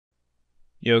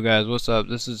Yo guys, what's up?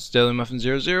 This is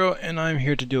DailyMuffin00 and I'm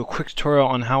here to do a quick tutorial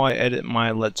on how I edit my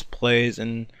Let's Plays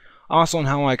and also on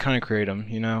how I kind of create them,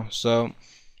 and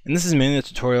this is mainly a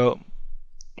tutorial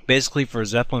basically for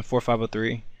Zeppelin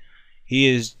 4503. He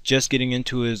is just getting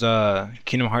into his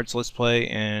Kingdom Hearts Let's Play,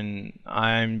 and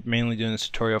I'm mainly doing this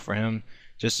tutorial for him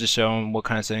just to show him what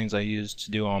kind of settings I use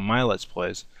to do on my Let's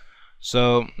Plays.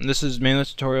 So this is mainly a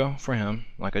tutorial for him,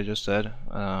 like I just said.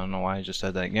 I don't know why I just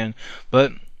said that again,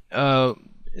 but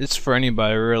it's for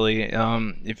anybody really.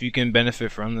 If you can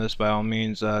benefit from this, by all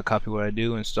means, copy what I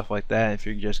do and stuff like that. If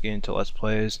you're just getting into Let's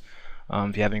Plays,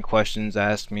 if you have any questions,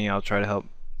 ask me. I'll try to help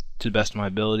to the best of my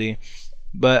ability.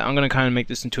 But I'm gonna kind of make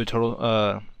this into a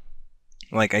total,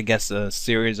 like I guess a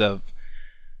series of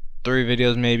 3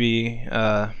 videos maybe,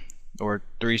 or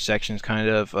 3 sections kind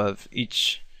of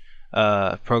each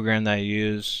program that I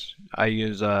use. I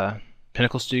use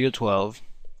Pinnacle Studio 12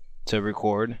 to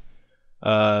record,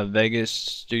 Vegas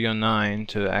Studio 9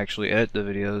 to actually edit the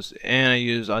videos, and I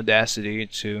use Audacity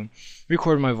to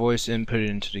record my voice and put it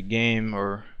into the game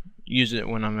or use it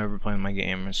when I'm ever playing my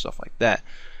game and stuff like that.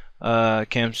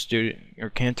 Cam Studio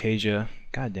or Camtasia,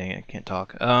 god dang it, I can't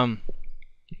talk.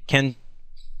 Camtasia,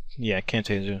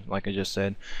 like I just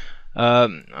said.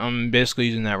 I'm basically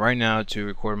using that right now to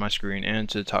record my screen and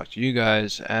to talk to you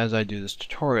guys as I do this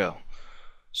tutorial.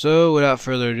 So without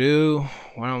further ado,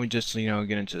 why don't we just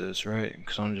get into this, right?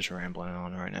 Because I'm just rambling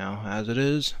on right now as it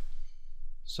is.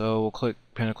 So we'll click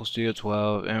Pinnacle Studio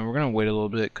 12 and we're gonna wait a little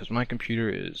bit because my computer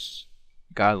is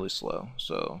godly slow.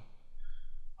 So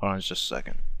hold on just a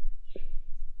second.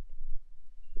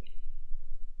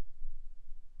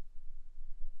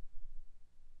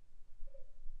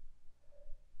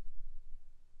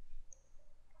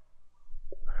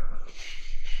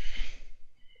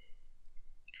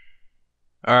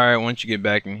 Alright, once you get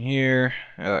back in here,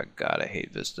 oh god, I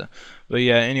hate Vista. But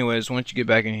yeah, anyways, once you get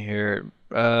back in here,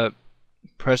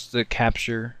 press the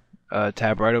capture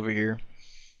tab right over here.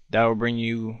 That will bring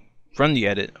you from the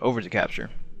edit over to capture.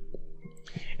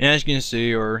 And as you can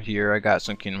see or hear, I got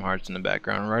some Kingdom Hearts in the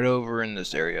background right over in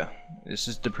this area. This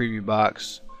is the preview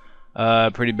box.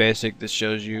 Pretty basic. This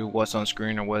shows you what's on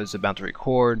screen or what is about to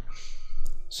record.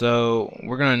 So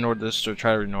we're gonna ignore this, or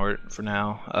try to ignore it for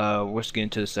now. We'll just get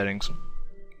into the settings.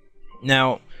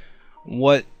 Now,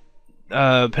 what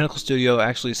Pinnacle Studio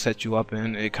actually sets you up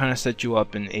in, it kind of sets you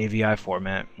up in AVI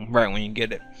format right when you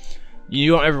get it.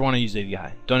 You don't ever want to use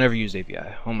AVI. Don't ever use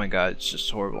AVI. Oh my god, it's just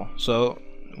horrible. So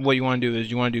what you want to do is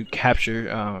you want to do capture,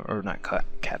 or not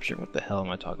capture, what the hell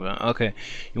am I talking about? Okay,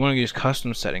 you want to use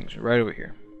custom settings right over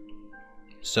here.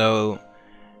 So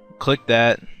click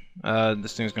that.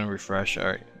 This thing's going to refresh.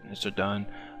 Alright, it's done.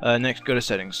 Next, go to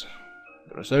settings.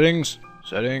 Go to settings.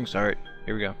 Settings. Alright,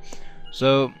 here we go.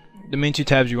 So the main 2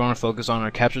 tabs you want to focus on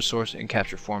are capture source and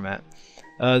capture format.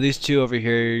 These 2 over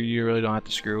here you really don't have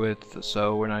to screw with,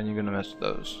 so we're not even going to mess with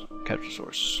those. Capture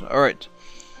source. Alright,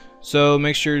 so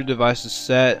make sure your device is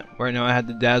set. Right now I had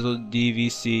the Dazzle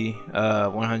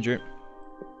DVC 100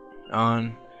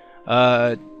 on.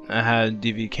 I had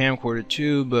DV camcorder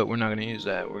too, but we're not going to use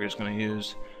that. We're just going to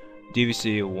use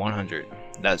DVC 100.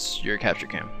 That's your capture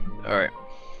cam. Alright.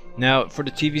 Now, for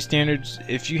the TV standards,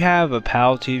 if you have a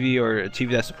PAL TV or a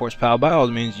TV that supports PAL, by all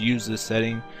means use this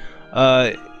setting.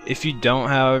 If you don't,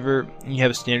 however, you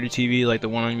have a standard TV like the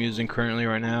one I'm using currently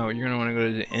right now, you're going to want to go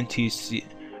to the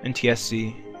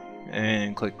NTSC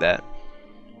and click that.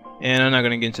 And I'm not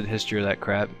going to get into the history of that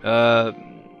crap.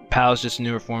 PAL is just a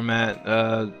newer format.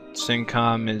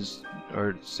 Syncom is,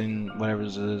 or Syn, whatever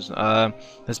this is.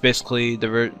 That's basically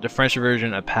the French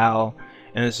version of PAL,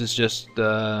 and this is just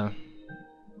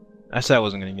I said I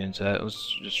wasn't going to get into that.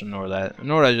 Let's just ignore that.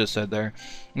 Ignore what I just said there.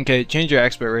 Okay, change your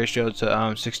aspect ratio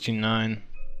to 16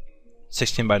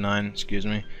 by 9, excuse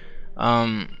me.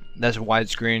 That's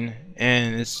widescreen,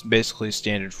 and it's basically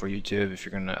standard for YouTube if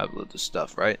you're going to upload this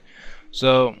stuff, right?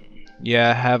 So,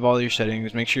 yeah, have all your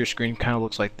settings. Make sure your screen kind of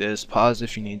looks like this. Pause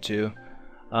if you need to.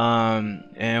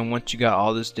 And once you got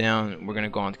all this down, we're going to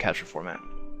go on to capture format.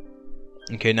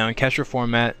 Okay, now in capture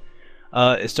format,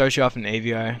 it starts you off in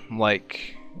AVI,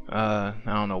 like... I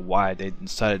don't know why they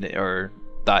decided or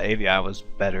thought AVI was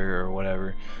better or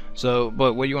whatever. So,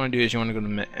 but what you want to do is you want to go to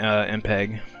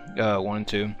MPEG 1 and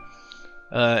 2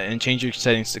 and change your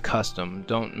settings to custom.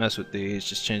 Don't mess with these,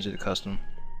 just change it to custom.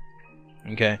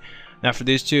 Okay. Now for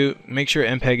these 2, make sure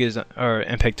MPEG is, or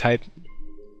MPEG type.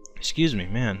 Excuse me,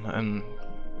 man.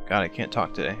 God, I can't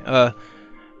talk today.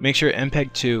 Make sure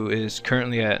MPEG 2 is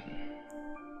currently at.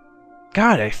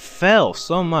 God, I fell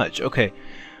so much. Okay.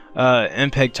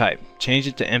 MPEG type, change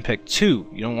it to MPEG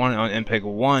 2. You don't want it on MPEG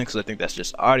 1 because I think that's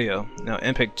just audio. Now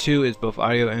MPEG 2 is both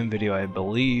audio and video, I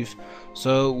believe.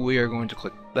 So we are going to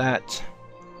click that.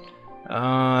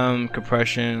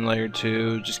 Compression layer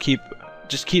 2. Just keep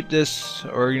this,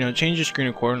 or change your screen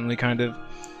accordingly, kind of.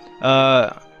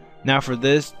 Now for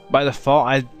this, by default,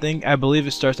 I believe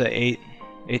it starts at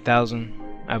 8,000.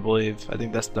 I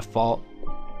think that's default.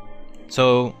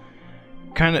 So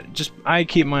kind of I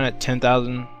keep mine at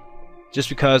 10,000. Just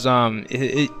because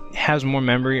it has more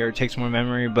memory, or it takes more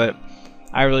memory, but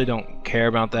I really don't care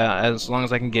about that. As long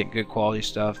as I can get good quality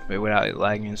stuff without it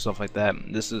lagging and stuff like that,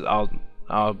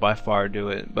 I'll by far do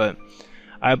it. But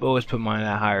I've always put mine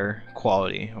at higher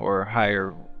quality or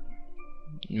higher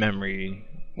memory,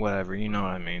 whatever, you know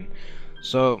what I mean.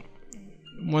 So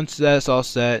once that's all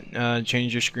set,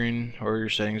 change your screen or your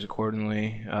settings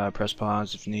accordingly. Press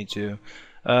pause if you need to.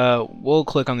 We'll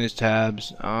click on these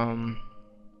tabs.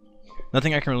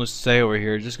 Nothing I can really say over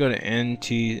here. Just go to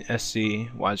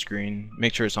NTSC widescreen.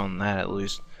 Make sure it's on that at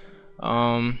least.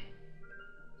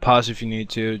 Pause if you need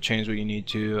to. Change what you need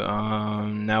to.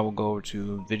 Now we'll go over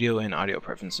to video and audio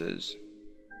preferences.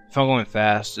 If I'm going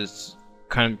fast, it's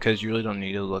kind of because you really don't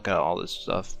need to look at all this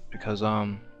stuff, because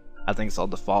I think it's all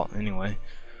default anyway.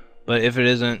 But if it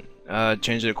isn't,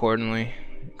 change it accordingly,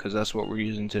 because that's what we're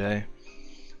using today.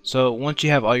 So once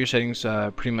you have all your settings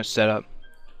pretty much set up,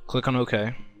 click on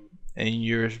OK. And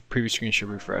your previous screen should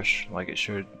refresh like it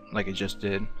just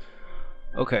did.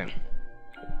 Okay.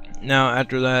 Now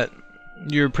after that,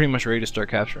 you're pretty much ready to start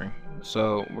capturing.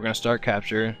 So we're gonna start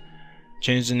capture.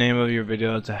 Change the name of your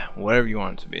video to whatever you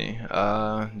want it to be.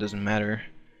 Doesn't matter.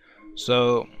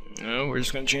 So we're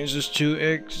just gonna change this to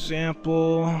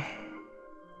example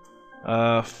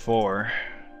 4.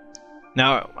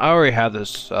 Now I already have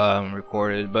this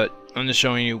recorded, but I'm just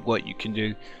showing you what you can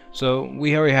do. So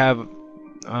we already have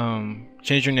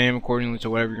change your name accordingly to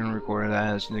whatever you're going to record it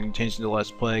as. You can change it to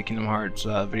Let's Play Kingdom Hearts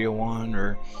Video 1,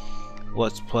 or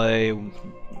Let's Play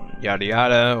yada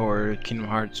yada, or Kingdom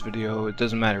Hearts video. It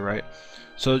doesn't matter, right?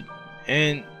 So,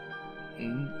 and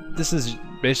this is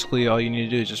basically all you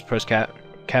need to do is just press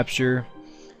capture.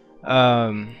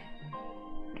 But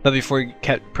before you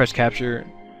press capture,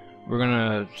 we're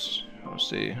gonna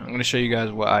I'm gonna show you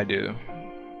guys what I do.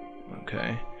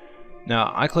 Okay.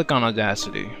 Now I click on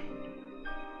Audacity.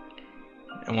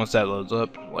 And once that loads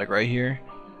up, like right here,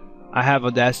 I have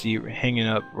Audacity hanging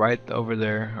up right over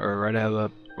there, or right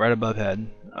above head.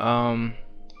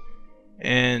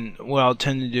 And what I'll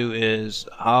tend to do is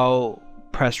I'll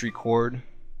press record,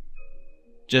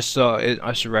 just so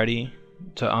it's ready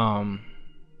to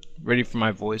ready for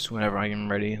my voice whenever I am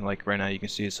ready. Like right now, you can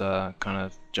see it's kind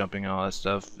of jumping and all that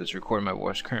stuff. It's recording my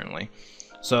voice currently.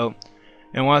 So,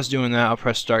 and while it's doing that, I'll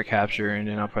press start capture, and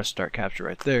then I'll press start capture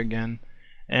right there again.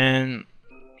 And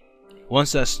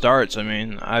once that starts,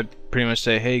 I pretty much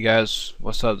say, hey guys,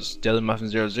 what's up, this is Daily Muffin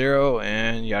 00,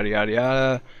 and yada yada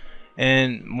yada.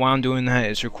 And while I'm doing that,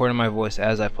 it's recording my voice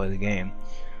as I play the game.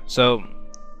 So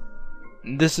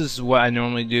this is what I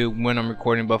normally do when I'm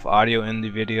recording both audio and the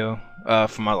video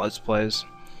for my Let's Plays.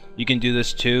 You can do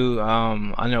this too.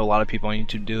 I know a lot of people on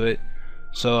YouTube do it.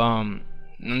 So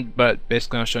but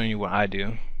basically I'm showing you what I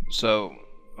do. So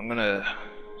I'm gonna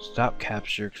stop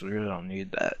capture because we really don't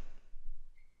need that.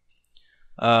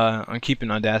 I'm keeping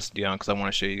Audacity on because I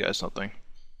want to show you guys something.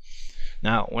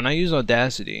 Now, when I use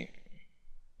Audacity,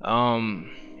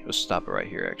 let's stop it right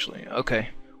here actually. Okay,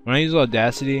 when I use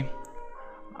Audacity,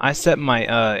 I set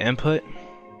my input,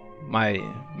 my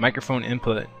microphone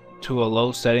input, to a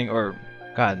low setting. Or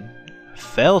God,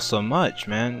 fell so much,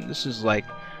 man. This is like,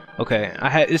 okay,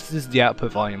 this is the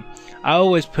output volume. I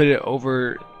always put it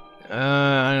over,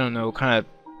 I don't know, kind of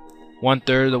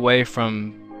 1/3 of the way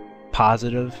from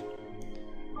positive,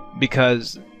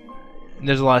 because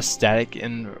there's a lot of static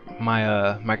in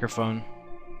my microphone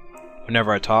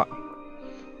whenever I talk.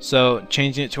 So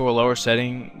changing it to a lower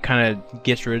setting kind of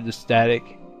gets rid of the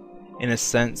static in a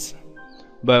sense.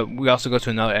 But we also go to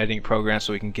another editing program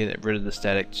so we can get rid of the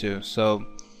static too. So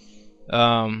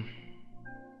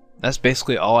that's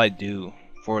basically all I do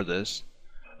for this.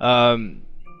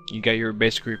 You got your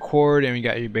basic record, and you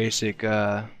got your basic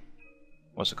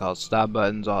what's it called, stop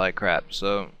buttons, all that crap.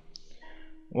 So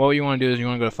what you want to do is you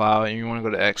want to go to file, and you want to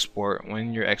go to export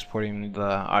when you're exporting the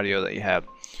audio that you have.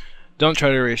 Don't try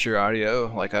to erase your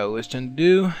audio like I always tend to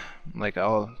do. Like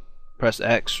I'll press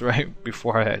X right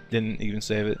before I didn't even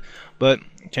save it. But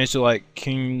change to like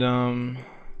Kingdom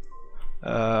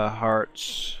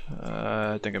Hearts.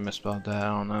 I think I misspelled that. I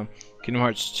don't know. Kingdom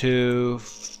Hearts 2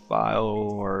 file,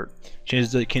 or change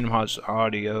it to Kingdom Hearts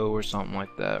audio or something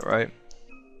like that, right?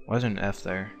 Why is there an F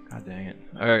there? God dang it.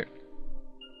 Alright.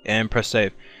 And press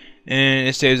save. And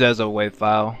it saves as a WAV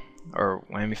file. Or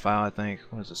whammy file, I think.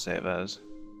 What does it save as?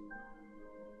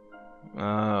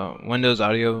 Windows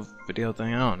audio video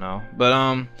thing, I don't know.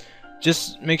 But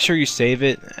just make sure you save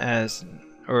it as,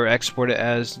 or export it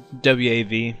as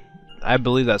WAV. I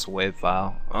believe that's a WAV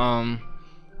file.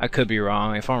 I could be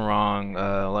wrong. If I'm wrong,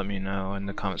 let me know in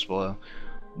the comments below.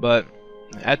 But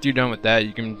after you're done with that,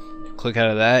 you can click out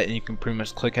of that, and you can pretty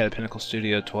much click out of Pinnacle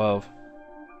Studio 12.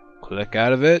 Click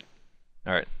out of it.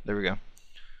 Alright, there we go.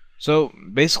 So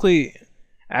basically,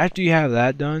 after you have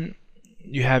that done,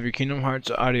 you have your Kingdom Hearts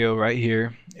audio right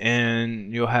here,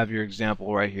 and you'll have your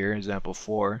example right here, example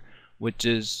 4, which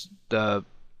is the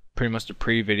pretty much the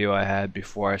pre-video I had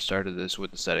before I started this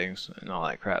with the settings and all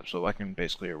that crap. So I can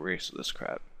basically erase this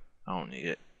crap. I don't need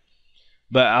it.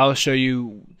 But I'll show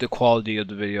you the quality of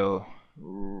the video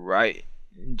right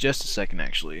in just a second,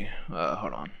 actually.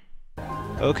 Hold on.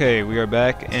 Okay, we are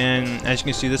back, and as you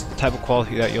can see, this is the type of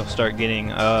quality that you'll start getting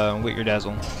with your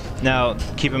Dazzle. Now,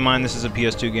 keep in mind this is a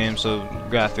PS2 game, so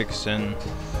graphics and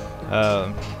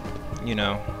you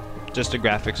know, just the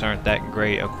graphics aren't that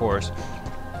great, of course.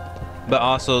 But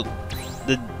also,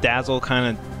 the Dazzle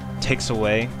kind of takes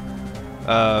away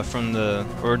from the,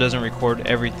 or doesn't record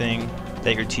everything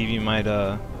that your TV might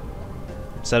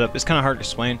set up. It's kind of hard to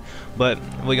explain, but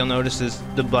what you'll notice is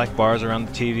the black bars around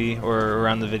the TV or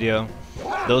around the video,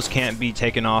 those can't be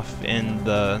taken off in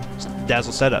the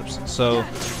Dazzle setups. So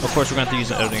of course we're going to have to use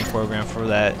an editing program for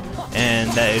that, and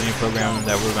that editing program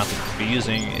that we're about to be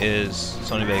using is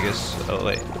Sony Vegas. Oh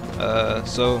wait,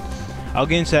 so I'll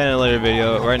get into that in a later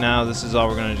video. Right now this is all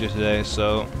we're going to do today,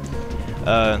 so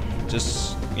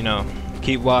just, you know,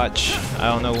 keep watch. I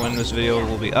don't know when this video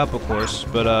will be up, of course,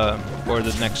 but or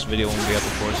the next video won't be up,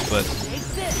 of course, but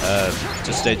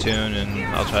just stay tuned and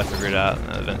I'll try to figure it out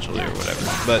eventually or whatever.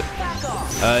 But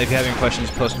if you have any questions,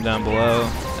 post them down below.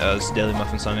 This is Daily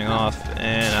Muffin signing off,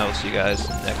 and I will see you guys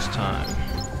next time.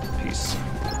 Peace.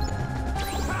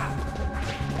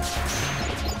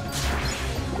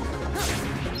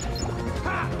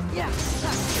 Yeah.